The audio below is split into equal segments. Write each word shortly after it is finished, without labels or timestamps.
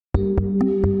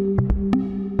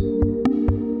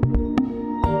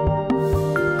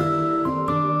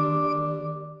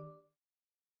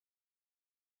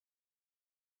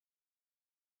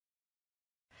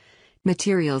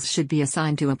Materials should be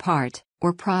assigned to a part,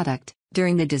 or product,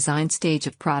 during the design stage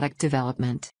of product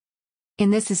development.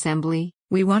 In this assembly,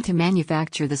 we want to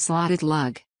manufacture the slotted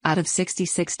lug, out of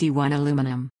 6061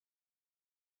 aluminum.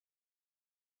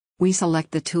 We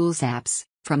select the Tools apps,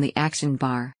 from the action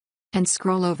bar, and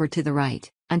scroll over to the right,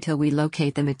 until we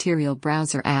locate the Material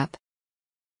Browser app.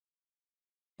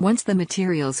 Once the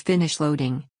materials finish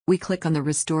loading, we click on the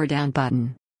Restore Down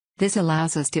button. This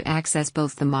allows us to access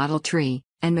both the model tree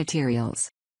and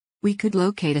materials. We could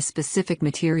locate a specific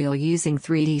material using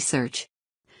 3D search.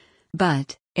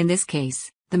 But, in this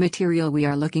case, the material we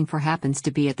are looking for happens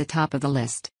to be at the top of the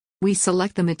list. We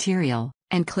select the material,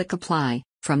 and click Apply,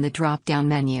 from the drop-down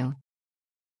menu.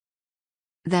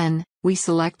 Then, we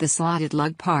select the slotted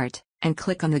lug part, and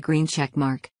click on the green check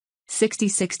mark.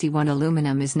 6061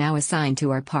 aluminum is now assigned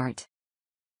to our part.